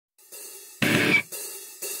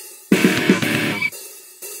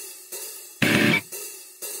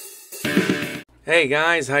Hey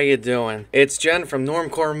guys, how you doing? It's Jen from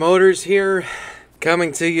Normcore Motors here,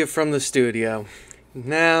 coming to you from the studio.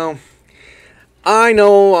 Now, I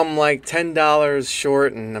know I'm like $10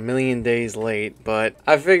 short and a million days late, but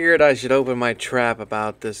I figured I should open my trap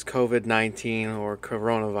about this COVID-19 or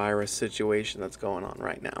coronavirus situation that's going on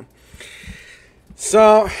right now.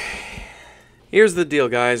 So, here's the deal,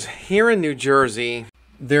 guys. Here in New Jersey,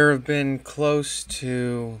 there have been close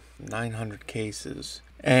to 900 cases.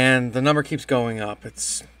 And the number keeps going up.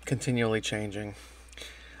 It's continually changing.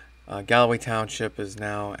 Galloway Township is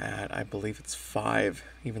now at, I believe it's 5,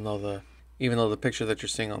 even though the picture that you're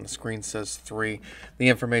seeing on the screen says 3. The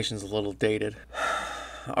information's a little dated.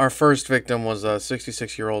 Our first victim was a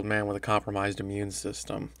 66-year-old man with a compromised immune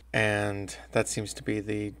system. And that seems to be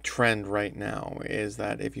the trend right now, is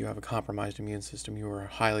that if you have a compromised immune system, you are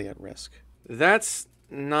highly at risk. That's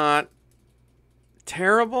not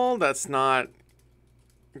terrible. That's not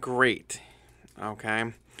great.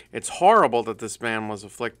 Okay, it's horrible that this man was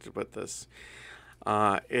afflicted with this.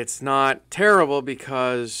 It's not terrible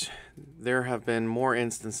because there have been more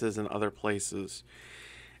instances in other places,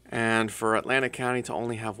 and for Atlantic County to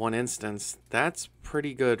only have one instance, that's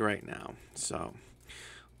pretty good right now. So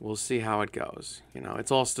we'll see how it goes. You know,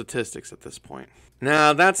 it's all statistics at this point.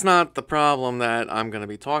 Now, that's not the problem that I'm going to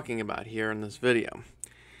be talking about here in this video.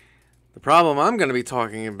 The problem I'm going to be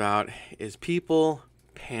talking about is people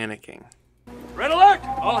panicking. Red alert!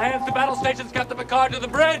 All hands to battle stations, Captain Picard to the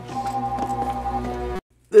bridge!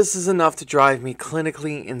 This is enough to drive me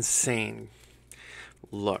clinically insane.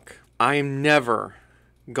 Look, I am never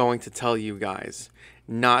going to tell you guys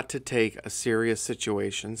not to take a serious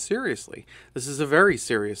situation seriously. This is a very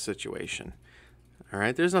serious situation.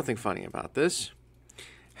 Alright, there's nothing funny about this.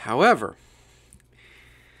 However,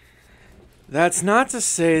 that's not to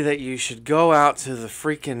say that you should go out to the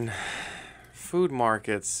freaking food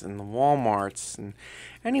markets and the Walmarts and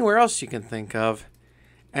anywhere else you can think of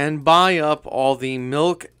and buy up all the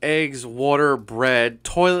milk, eggs, water, bread,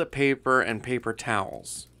 toilet paper, and paper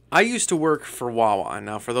towels. I used to work for Wawa.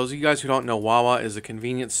 Now, for those of you guys who don't know, Wawa is a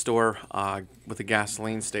convenience store with a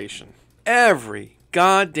gasoline station. Every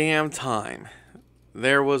goddamn time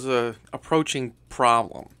there was a approaching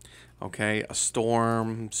problem, okay, a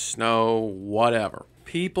storm, snow, whatever,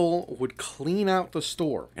 people would clean out the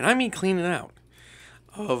store, and I mean clean it out,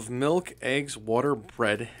 of milk, eggs, water,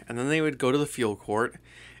 bread, and then they would go to the fuel court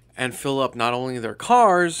and fill up not only their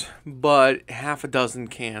cars, but half a dozen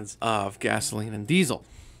cans of gasoline and diesel.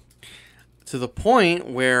 To the point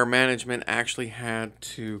where management actually had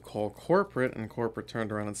to call corporate, and corporate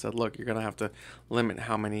turned around and said, look, you're going to have to limit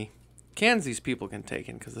how many cans these people can take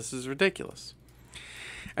in, because this is ridiculous.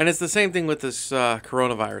 And it's the same thing with this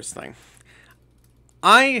coronavirus thing.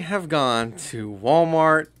 I have gone to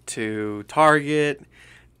Walmart, to Target,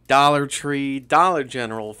 Dollar Tree, Dollar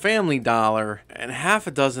General, Family Dollar, and half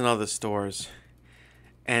a dozen other stores.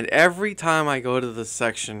 And every time I go to the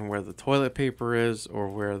section where the toilet paper is or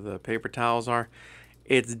where the paper towels are,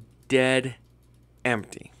 it's dead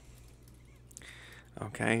empty.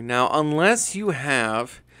 Okay, now unless you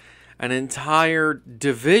have an entire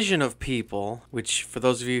division of people, which for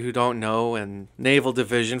those of you who don't know, and naval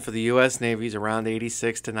division for the U.S. Navy is around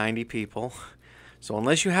 86 to 90 people. So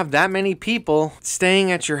unless you have that many people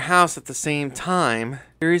staying at your house at the same time,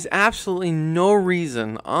 there is absolutely no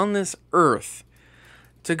reason on this earth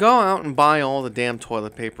to go out and buy all the damn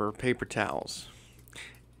toilet paper, paper towels.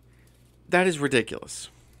 That is ridiculous.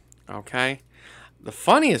 Okay? The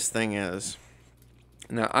funniest thing is,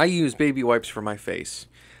 now I use baby wipes for my face.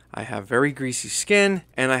 I have very greasy skin,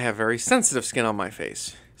 and I have very sensitive skin on my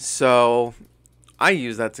face. So I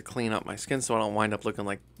use that to clean up my skin so I don't wind up looking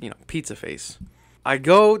like, pizza face. I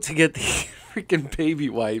go to get the freaking baby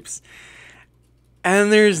wipes,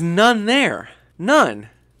 and there's none there. None.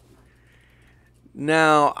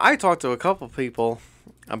 Now, I talked to a couple people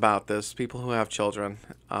about this, people who have children,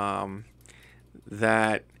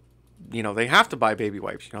 that, they have to buy baby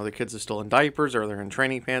wipes. Their kids are still in diapers or they're in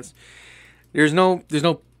training pants. There's no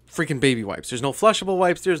freaking baby wipes. There's no flushable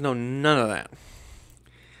wipes. There's none of that.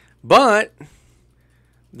 But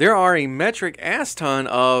there are a metric ass ton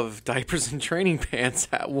of diapers and training pants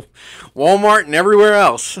at Walmart and everywhere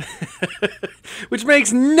else, which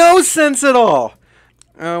makes no sense at all.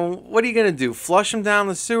 What are you going to do? Flush them down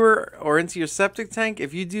the sewer or into your septic tank?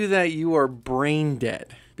 If you do that, you are brain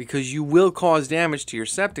dead, because you will cause damage to your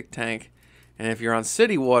septic tank. And if you're on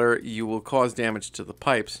city water, you will cause damage to the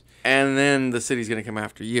pipes. And then the city's going to come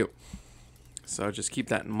after you. So just keep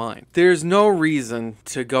that in mind. There's no reason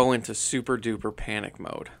to go into super duper panic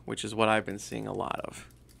mode, which is what I've been seeing a lot of.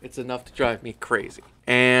 It's enough to drive me crazy.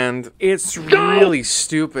 And it's really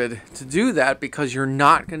stupid to do that because you're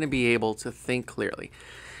not going to be able to think clearly.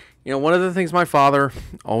 You know, one of the things my father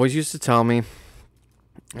always used to tell me,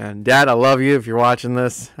 and Dad, I love you if you're watching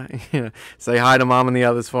this. You know, say hi to Mom and the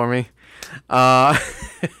others for me. But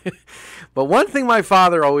one thing my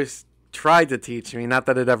father always tried to teach me, not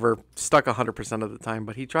that it ever stuck 100% of the time,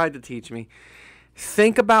 but he tried to teach me,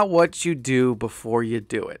 think about what you do before you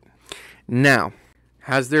do it. Now,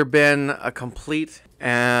 has there been a complete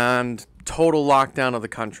and total lockdown of the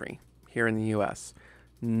country here in the U.S.?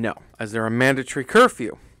 No. Is there a mandatory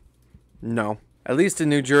curfew? No. At least in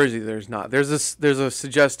New Jersey, there's not. There's a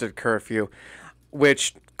suggested curfew,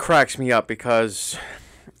 which cracks me up because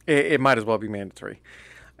it might as well be mandatory.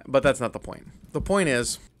 But that's not the point. The point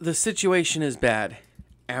is, the situation is bad.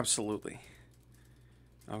 Absolutely.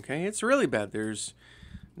 Okay? It's really bad. There's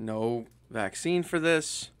no vaccine for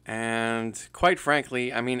this. And quite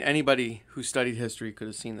frankly, I mean, anybody who studied history could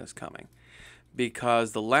have seen this coming.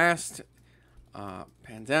 Because the last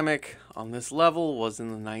pandemic on this level was in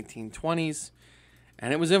the 1920s.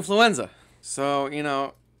 And it was influenza. So, you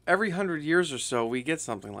know, every 100 years or so, we get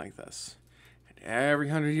something like this. And every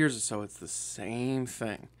 100 years or so, it's the same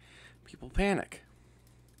thing. People panic.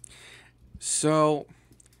 So,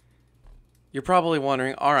 you're probably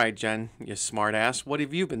wondering, all right, Jen, you smart ass, what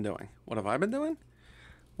have you been doing? What have I been doing?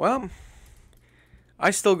 Well, I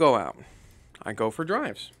still go out. I go for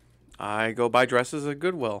drives. I go buy dresses at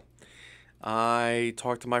Goodwill. I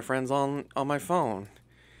talk to my friends on my phone.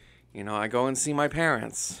 You know, I go and see my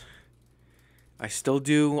parents. I still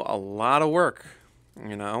do a lot of work,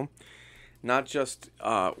 you know, not just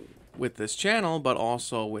with this channel, but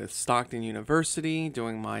also with Stockton University,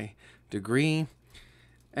 doing my degree,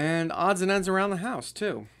 and odds and ends around the house,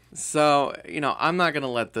 too. So, you know, I'm not going to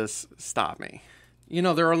let this stop me. You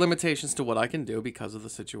know, there are limitations to what I can do because of the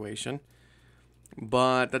situation,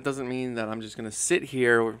 but that doesn't mean that I'm just going to sit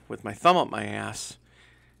here with my thumb up my ass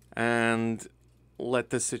and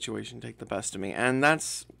let this situation take the best of me. And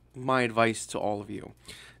that's my advice to all of you.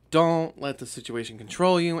 Don't let the situation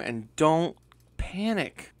control you, and don't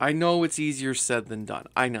panic. I know it's easier said than done.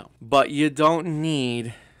 I know. But you don't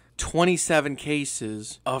need 27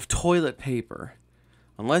 cases of toilet paper.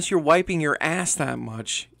 Unless you're wiping your ass that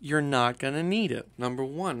much, you're not going to need it. Number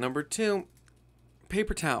one. Number two,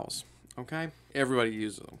 paper towels. Okay? Everybody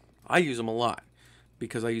uses them. I use them a lot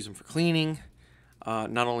because I use them for cleaning.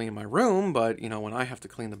 Not only in my room, but, you know, when I have to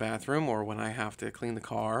clean the bathroom or when I have to clean the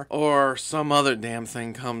car or some other damn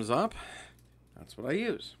thing comes up, that's what I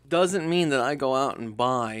use. Doesn't mean that I go out and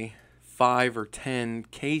buy 5 or 10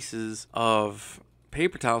 cases of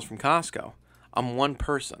paper towels from Costco. I'm one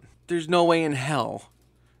person. There's no way in hell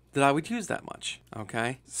that I would use that much,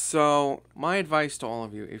 okay? So, my advice to all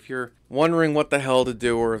of you, if you're wondering what the hell to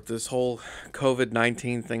do or if this whole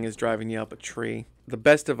COVID-19 thing is driving you up a tree, the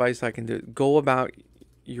best advice I can do, go about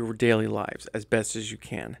your daily lives as best as you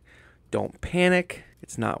can. Don't panic.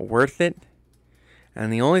 It's not worth it.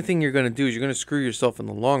 And the only thing you're going to do is you're going to screw yourself in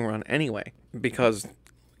the long run anyway. Because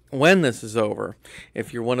when this is over,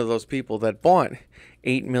 if you're one of those people that bought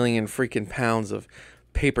 8 million freaking pounds of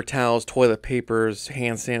paper towels, toilet papers,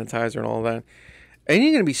 hand sanitizer, and all that, and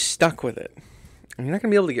you're going to be stuck with it. And you're not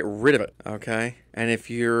going to be able to get rid of it, okay? And if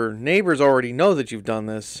your neighbors already know that you've done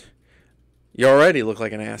this, you already look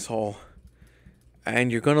like an asshole.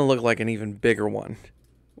 And you're going to look like an even bigger one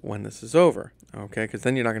when this is over, okay? Because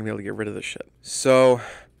then you're not going to be able to get rid of this shit. So,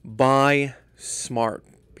 buy smart,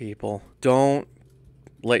 people. Don't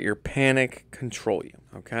let your panic control you,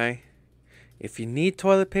 okay? If you need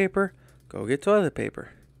toilet paper, go get toilet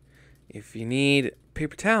paper. If you need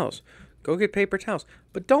paper towels, go get paper towels.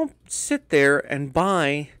 But don't sit there and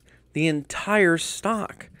buy the entire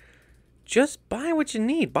stock. Just buy what you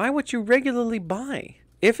need. Buy what you regularly buy.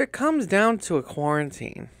 If it comes down to a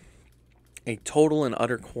quarantine, a total and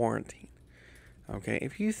utter quarantine, okay,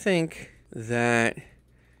 if you think that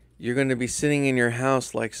you're going to be sitting in your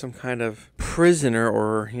house like some kind of prisoner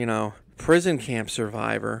or, you know, prison camp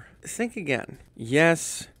survivor, think again.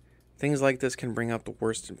 Yes, things like this can bring out the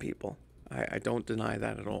worst in people. I don't deny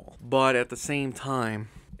that at all. But at the same time,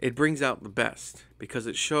 it brings out the best because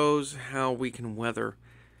it shows how we can weather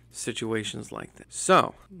situations like this.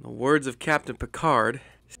 So, in the words of Captain Picard,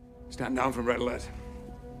 Stand down from red alert.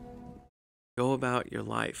 go about your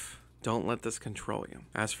life. Don't let this control you.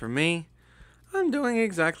 As for me, I'm doing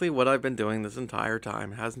exactly what I've been doing this entire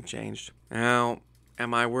time. It hasn't changed. Now,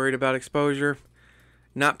 am I worried about exposure?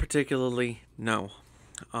 Not particularly, no.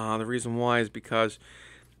 The reason why is because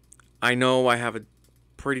I know I have a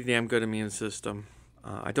pretty damn good immune system.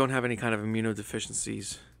 I don't have any kind of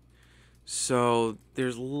immunodeficiencies. So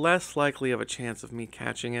there's less likely of a chance of me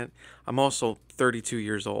catching it. I'm also 32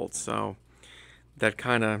 years old, so that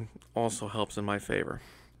kind of also helps in my favor.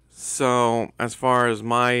 So as far as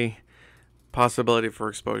my possibility for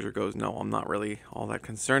exposure goes, no, I'm not really all that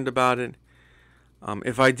concerned about it.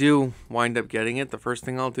 If I do wind up getting it, the first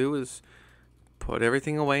thing I'll do is put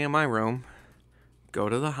everything away in my room, go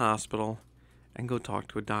to the hospital, and go talk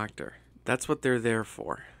to a doctor. That's what they're there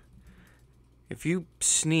for. If you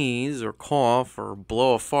sneeze or cough or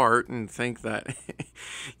blow a fart and think that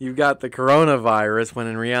you've got the coronavirus when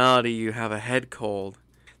in reality you have a head cold,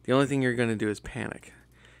 the only thing you're going to do is panic.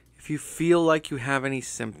 If you feel like you have any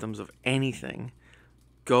symptoms of anything,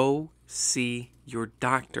 go see your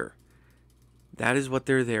doctor. That is what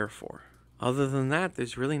they're there for. Other than that,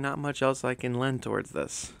 there's really not much else I can lend towards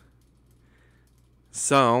this.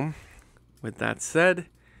 So, with that said,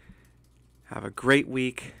 have a great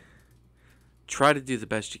week. Try to do the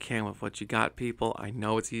best you can with what you got, people. I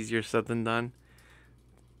know it's easier said than done,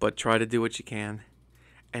 but try to do what you can.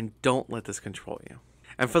 And don't let this control you.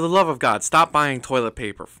 And for the love of God, stop buying toilet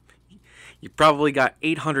paper. You probably got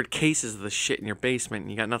 800 cases of this shit in your basement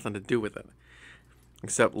and you got nothing to do with it.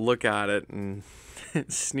 Except look at it and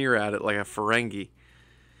sneer at it like a Ferengi.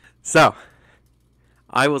 So,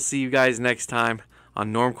 I will see you guys next time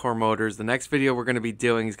on Normcore Motors. The next video we're going to be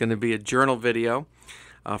doing is going to be a journal video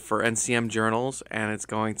for NCM journals, and it's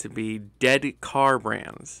going to be dead car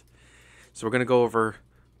brands. So we're going to go over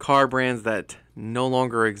car brands that no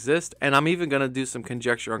longer exist, and I'm even going to do some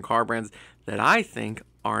conjecture on car brands that I think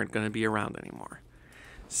aren't going to be around anymore.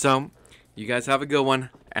 So, you guys have a good one,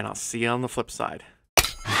 and I'll see you on the flip side.